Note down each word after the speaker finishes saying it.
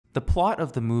The plot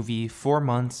of the movie 4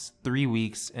 months, 3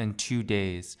 weeks, and 2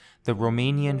 days, the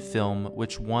Romanian film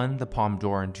which won the Palme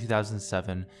d'Or in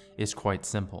 2007, is quite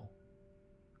simple.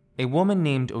 A woman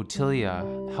named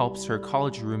Otilia helps her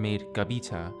college roommate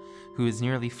Gabita, who is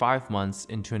nearly 5 months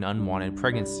into an unwanted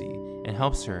pregnancy, and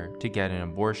helps her to get an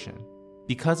abortion.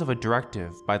 Because of a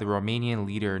directive by the Romanian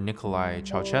leader Nicolae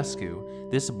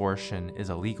Ceausescu, this abortion is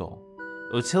illegal.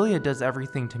 Otilia does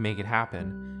everything to make it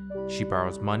happen. She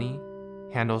borrows money,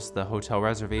 handles the hotel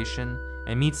reservation,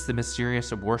 and meets the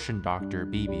mysterious abortion doctor,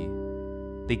 Bibi.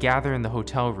 They gather in the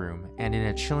hotel room, and in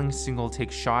a chilling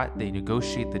single-take shot, they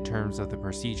negotiate the terms of the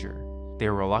procedure. They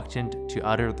are reluctant to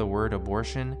utter the word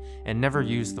abortion and never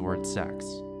use the word sex.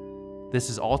 This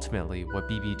is ultimately what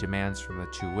Bibi demands from the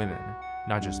two women,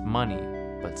 not just money,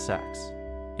 but sex.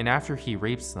 And after he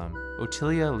rapes them,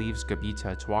 Otilia leaves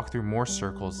Gabita to walk through more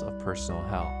circles of personal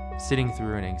hell, sitting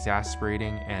through an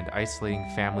exasperating and isolating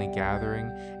family gathering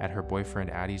at her boyfriend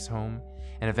Addie's home,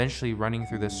 and eventually running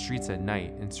through the streets at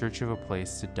night in search of a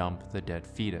place to dump the dead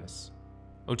fetus.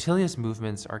 Otilia's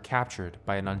movements are captured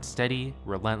by an unsteady,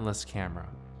 relentless camera.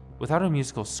 Without a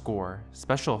musical score,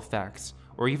 special effects,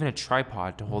 or even a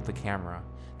tripod to hold the camera,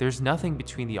 there's nothing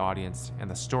between the audience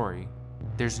and the story.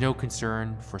 There's no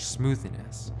concern for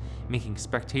smoothness, making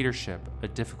spectatorship a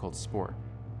difficult sport.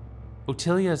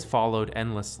 Otilia is followed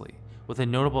endlessly, with a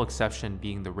notable exception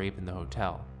being the rape in the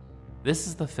hotel. This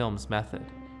is the film's method,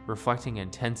 reflecting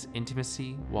intense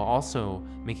intimacy while also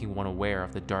making one aware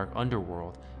of the dark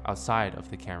underworld outside of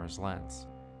the camera's lens.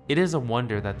 It is a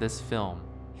wonder that this film,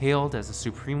 hailed as a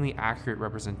supremely accurate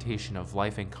representation of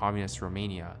life in communist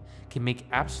Romania, can make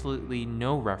absolutely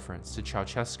no reference to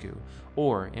Ceausescu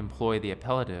or employ the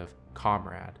appellative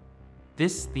comrade.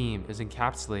 This theme is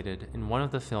encapsulated in one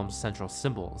of the film's central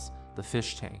symbols, the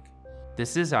fish tank.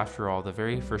 This is, after all, the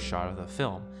very first shot of the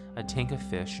film, a tank of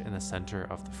fish in the center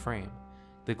of the frame.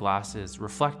 The glass is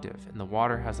reflective and the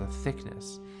water has a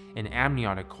thickness, an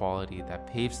amniotic quality that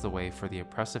paves the way for the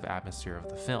oppressive atmosphere of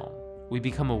the film. We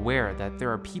become aware that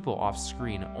there are people off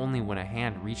screen only when a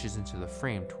hand reaches into the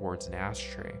frame towards an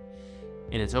ashtray.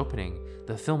 In its opening,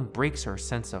 the film breaks our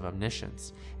sense of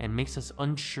omniscience and makes us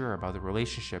unsure about the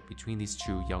relationship between these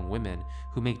two young women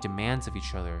who make demands of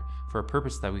each other for a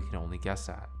purpose that we can only guess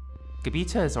at.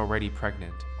 Gabita is already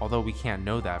pregnant, although we can't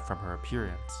know that from her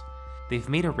appearance. They've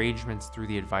made arrangements through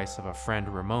the advice of a friend,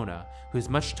 Ramona, who is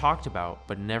much talked about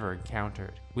but never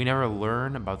encountered. We never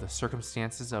learn about the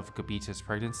circumstances of Gabita's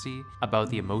pregnancy, about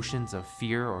the emotions of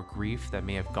fear or grief that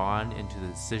may have gone into the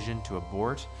decision to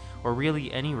abort, or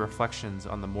really any reflections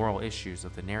on the moral issues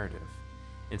of the narrative.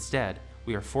 Instead,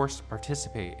 we are forced to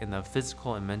participate in the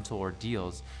physical and mental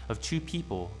ordeals of two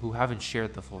people who haven't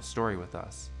shared the full story with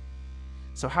us.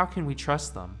 So how can we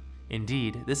trust them?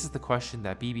 Indeed, this is the question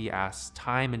that Bibi asks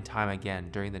time and time again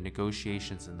during the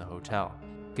negotiations in the hotel.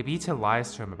 Gabita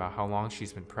lies to him about how long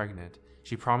she's been pregnant.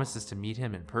 She promises to meet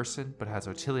him in person, but has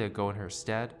Otilia go in her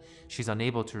stead. She's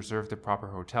unable to reserve the proper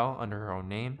hotel under her own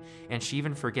name, and she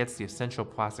even forgets the essential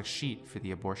plastic sheet for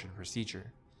the abortion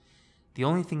procedure. The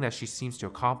only thing that she seems to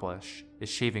accomplish is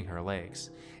shaving her legs,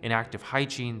 an act of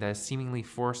hygiene that is seemingly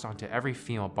forced onto every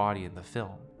female body in the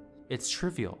film. It's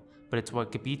trivial, but it's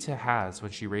what Gabita has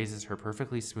when she raises her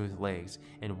perfectly smooth legs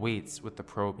and waits with the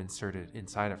probe inserted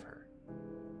inside of her.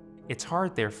 It's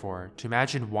hard, therefore, to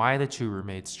imagine why the two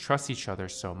roommates trust each other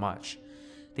so much.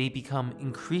 They become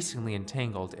increasingly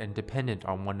entangled and dependent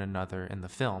on one another in the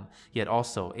film, yet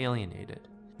also alienated.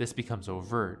 This becomes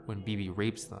overt when Bibi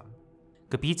rapes them.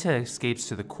 Gabita escapes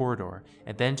to the corridor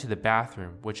and then to the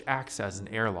bathroom, which acts as an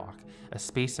airlock, a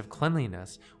space of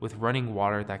cleanliness with running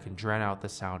water that can drown out the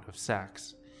sound of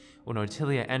sex. When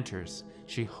Otilia enters,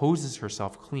 she hoses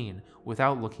herself clean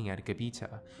without looking at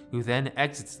Gabita, who then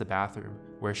exits the bathroom,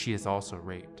 where she is also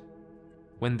raped.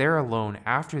 When they're alone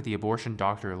after the abortion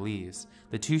doctor leaves,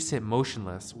 the two sit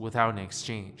motionless without an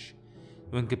exchange.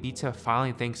 When Gabita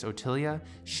finally thanks Otilia,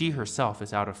 she herself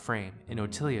is out of frame, and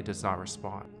Otilia does not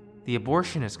respond. The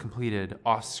abortion is completed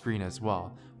off-screen as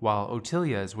well, while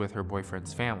Otilia is with her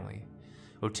boyfriend's family.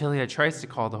 Otilia tries to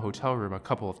call the hotel room a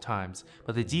couple of times,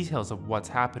 but the details of what's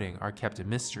happening are kept a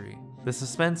mystery. The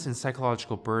suspense and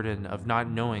psychological burden of not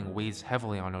knowing weighs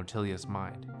heavily on Otilia's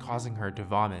mind, causing her to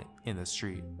vomit in the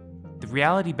street. The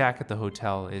reality back at the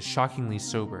hotel is shockingly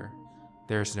sober.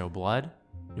 There is no blood,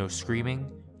 no screaming,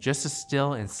 just a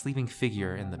still and sleeping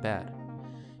figure in the bed.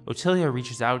 Otilia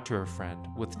reaches out to her friend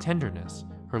with tenderness,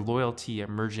 her loyalty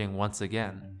emerging once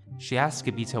again. She asks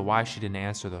Gabita why she didn't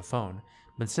answer the phone,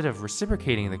 but instead of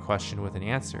reciprocating the question with an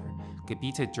answer,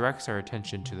 Gabita directs our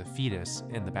attention to the fetus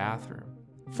in the bathroom.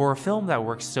 For a film that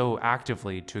works so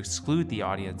actively to exclude the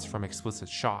audience from explicit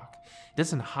shock, it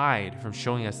doesn't hide from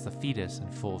showing us the fetus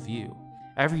in full view.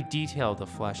 Every detail of the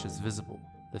flesh is visible.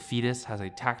 The fetus has a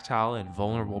tactile and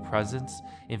vulnerable presence,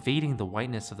 invading the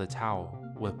whiteness of the towel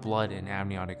with blood and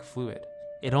amniotic fluid.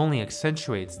 It only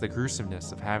accentuates the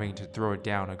gruesomeness of having to throw it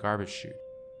down a garbage chute.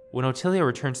 When Otilia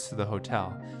returns to the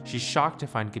hotel, she's shocked to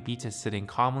find Gabita sitting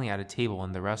calmly at a table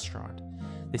in the restaurant.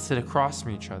 They sit across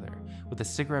from each other, with a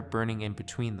cigarette burning in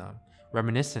between them,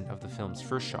 reminiscent of the film's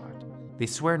first shot. They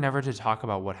swear never to talk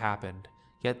about what happened,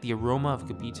 yet the aroma of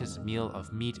Gabita's meal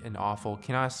of meat and offal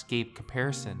cannot escape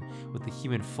comparison with the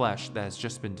human flesh that has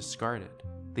just been discarded.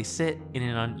 They sit in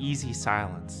an uneasy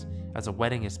silence as a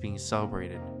wedding is being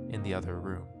celebrated in the other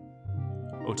room.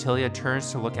 Otilia turns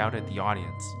to look out at the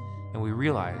audience, and we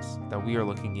realize that we are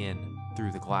looking in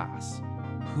through the glass.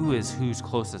 Who is whose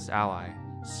closest ally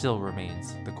still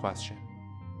remains the question.